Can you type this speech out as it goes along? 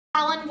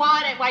Ellen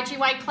Watt at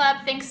YGY Club.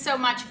 Thanks so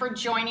much for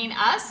joining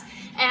us.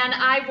 And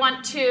I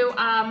want to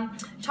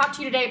talk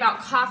to you today about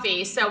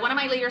coffee. So one of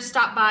my leaders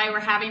stopped by. We're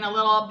having a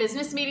little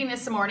business meeting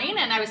this morning,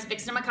 and I was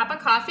fixing him a cup of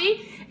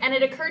coffee. And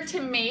it occurred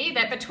to me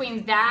that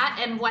between that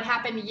and what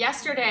happened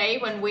yesterday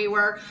when we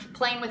were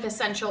playing with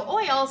essential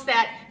oils,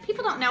 that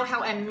people don't know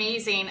how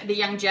amazing the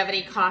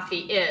Youngevity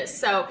coffee is.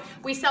 So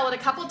we sell it a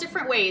couple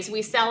different ways.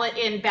 We sell it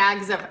in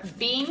bags of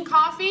bean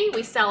coffee,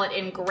 we sell it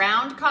in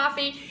ground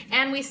coffee,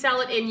 and we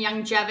sell it in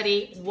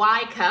Youngevity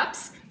Y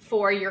cups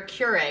for your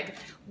Keurig.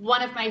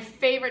 One of my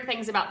favorite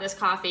things about this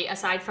coffee,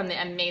 aside from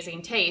the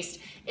amazing taste,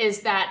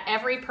 is that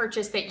every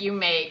purchase that you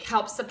make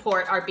helps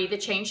support our Be the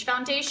Change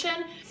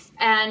Foundation.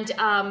 And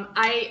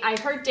I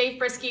heard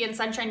Dave Brisky and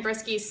Sunshine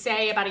Brisky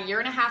say about a year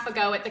and a half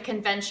ago at the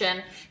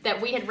convention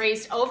that we had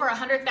raised over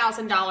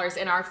 $100,000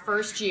 in our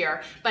first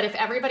year. But if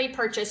everybody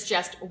purchased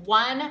just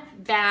one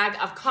bag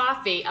of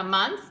coffee a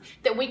month,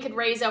 that we could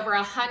raise over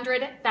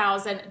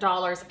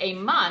 $100,000 a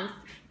month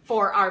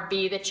for our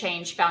Be the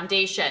Change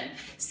Foundation.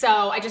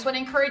 So I just want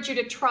to encourage you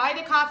to try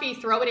the coffee,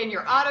 throw it in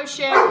your auto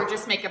ship, or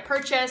just make a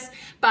purchase.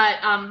 But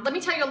let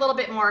me tell you a little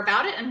bit more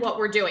about it and what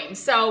we're doing.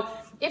 So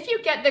if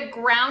you get the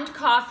ground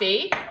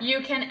coffee,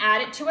 you can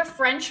add it to a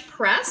French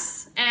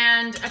press.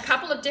 And a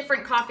couple of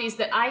different coffees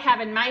that I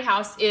have in my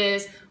house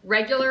is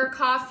regular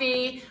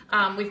coffee.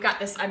 We've got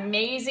this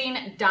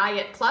amazing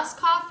Diet Plus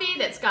coffee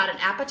that's got an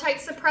appetite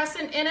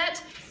suppressant in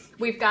it.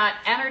 We've got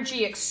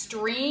Energy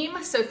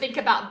Extreme, so think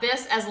about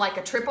this as like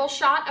a triple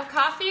shot of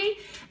coffee.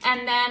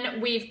 And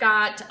then we've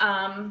got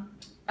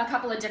a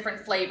couple of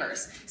different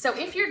flavors. So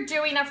if you're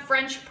doing a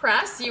French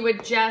press, you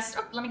would just,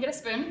 oh, let me get a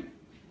spoon.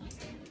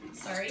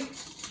 Sorry.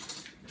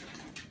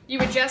 You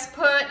would just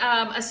put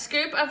a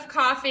scoop of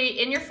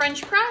coffee in your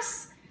French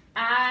press,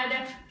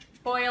 add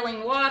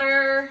boiling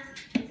water,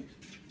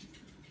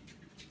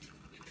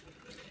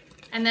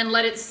 and then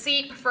let it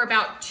seep for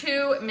about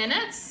 2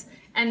 minutes,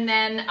 and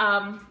then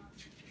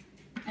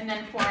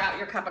pour out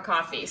your cup of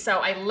coffee. So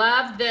I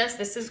love this.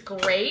 This is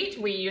great.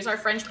 We use our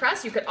French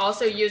press. You could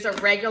also use a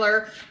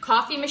regular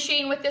coffee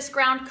machine with this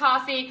ground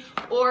coffee,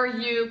 or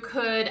you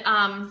could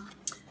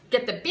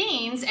get the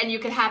beans and you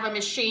could have a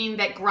machine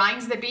that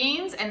grinds the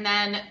beans, and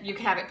then you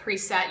could have it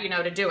preset, you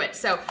know, to do it.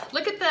 So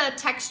look at the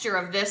texture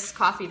of this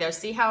coffee though.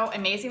 See how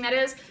amazing that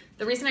is?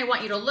 The reason I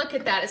want you to look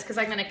at that is because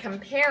I'm going to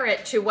compare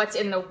it to what's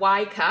in the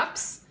Y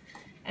cups.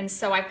 And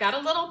so I've got a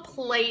little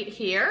plate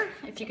here.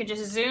 If you could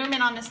just zoom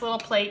in on this little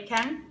plate,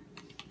 Ken.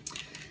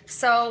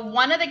 So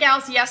one of the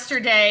gals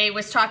yesterday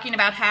was talking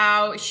about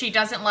how she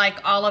doesn't like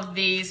all of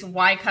these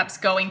Y cups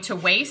going to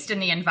waste in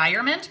the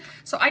environment.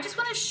 So I just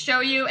want to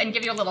show you and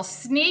give you a little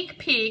sneak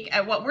peek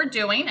at what we're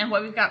doing and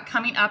what we've got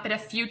coming up at a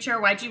future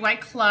YGY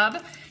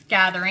Club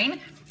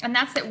gathering. And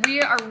that's that we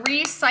are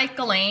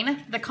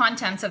recycling the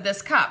contents of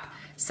this cup.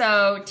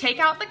 So take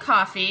out the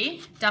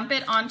coffee, dump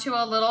it onto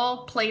a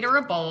little plate or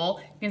a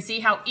bowl. You can see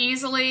how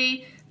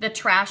easily the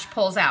trash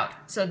pulls out.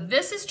 So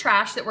this is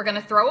trash that we're going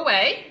to throw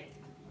away.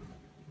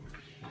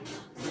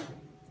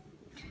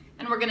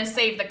 And we're going to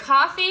save the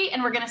coffee,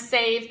 and we're going to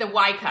save the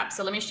Y cup.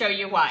 So let me show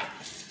you why.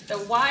 The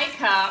Y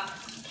cup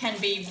can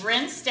be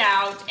rinsed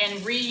out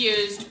and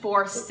reused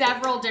for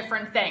several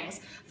different things.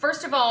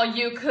 First of all,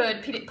 you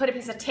could put a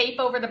piece of tape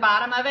over the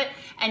bottom of it,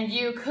 and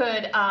you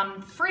could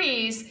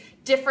freeze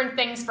different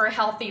things for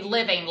healthy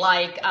living,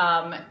 like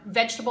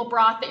vegetable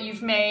broth that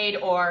you've made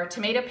or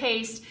tomato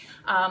paste.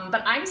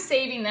 But I'm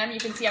saving them. You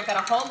can see I've got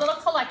a whole little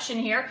collection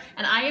here,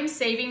 and I am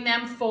saving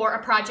them for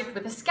a project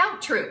with a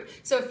scout troop.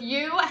 So if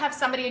you have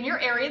somebody in your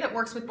area that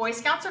works with Boy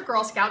Scouts or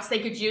Girl Scouts, they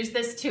could use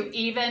this to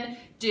even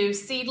do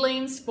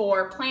seedlings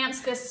for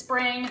plants this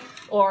spring,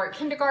 or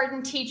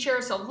kindergarten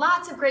teachers. So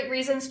lots of great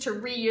reasons to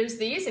reuse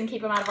these and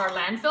keep them out of our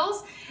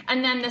landfills.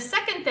 And then the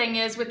second thing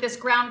is with this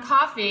ground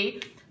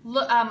coffee,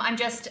 look, I'm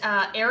just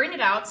airing it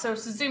out. So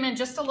zoom in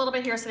just a little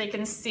bit here so they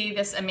can see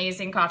this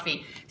amazing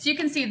coffee. So you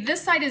can see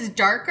this side is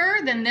darker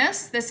than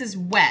this. This is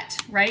wet,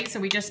 right?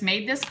 So we just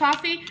made this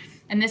coffee,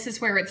 and this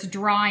is where it's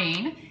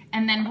drying.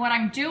 And then what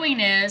I'm doing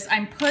is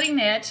I'm putting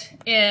it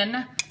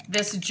in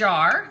this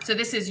jar. So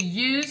this is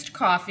used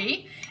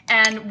coffee.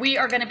 And we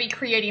are going to be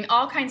creating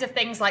all kinds of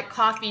things like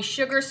coffee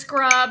sugar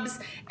scrubs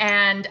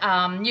and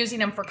using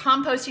them for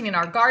composting in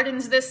our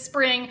gardens this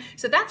spring.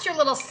 So that's your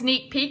little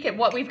sneak peek at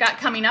what we've got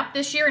coming up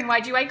this year in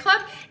YGY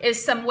Club,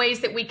 is some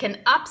ways that we can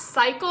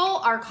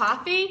upcycle our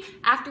coffee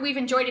after we've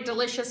enjoyed a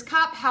delicious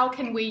cup. How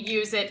can we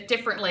use it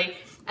differently?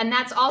 And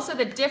that's also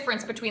the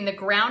difference between the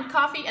ground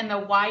coffee and the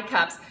Y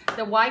cups.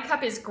 The Y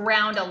cup is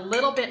ground a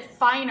little bit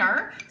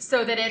finer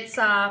so that it's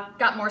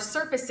got more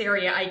surface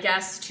area, I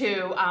guess,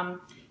 to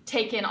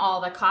take in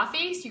all the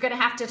coffee. So you're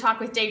gonna have to talk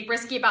with Dave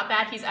Brisky about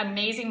that. He's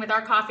amazing with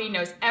our coffee,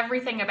 knows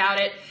everything about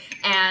it.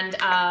 And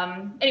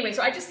anyway,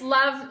 so I just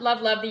love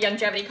the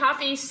Youngevity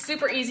coffee.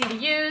 Super easy to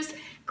use,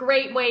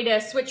 great way to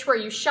switch where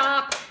you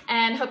shop,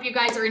 and hope you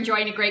guys are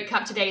enjoying a great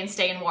cup today and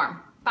staying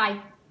warm. Bye.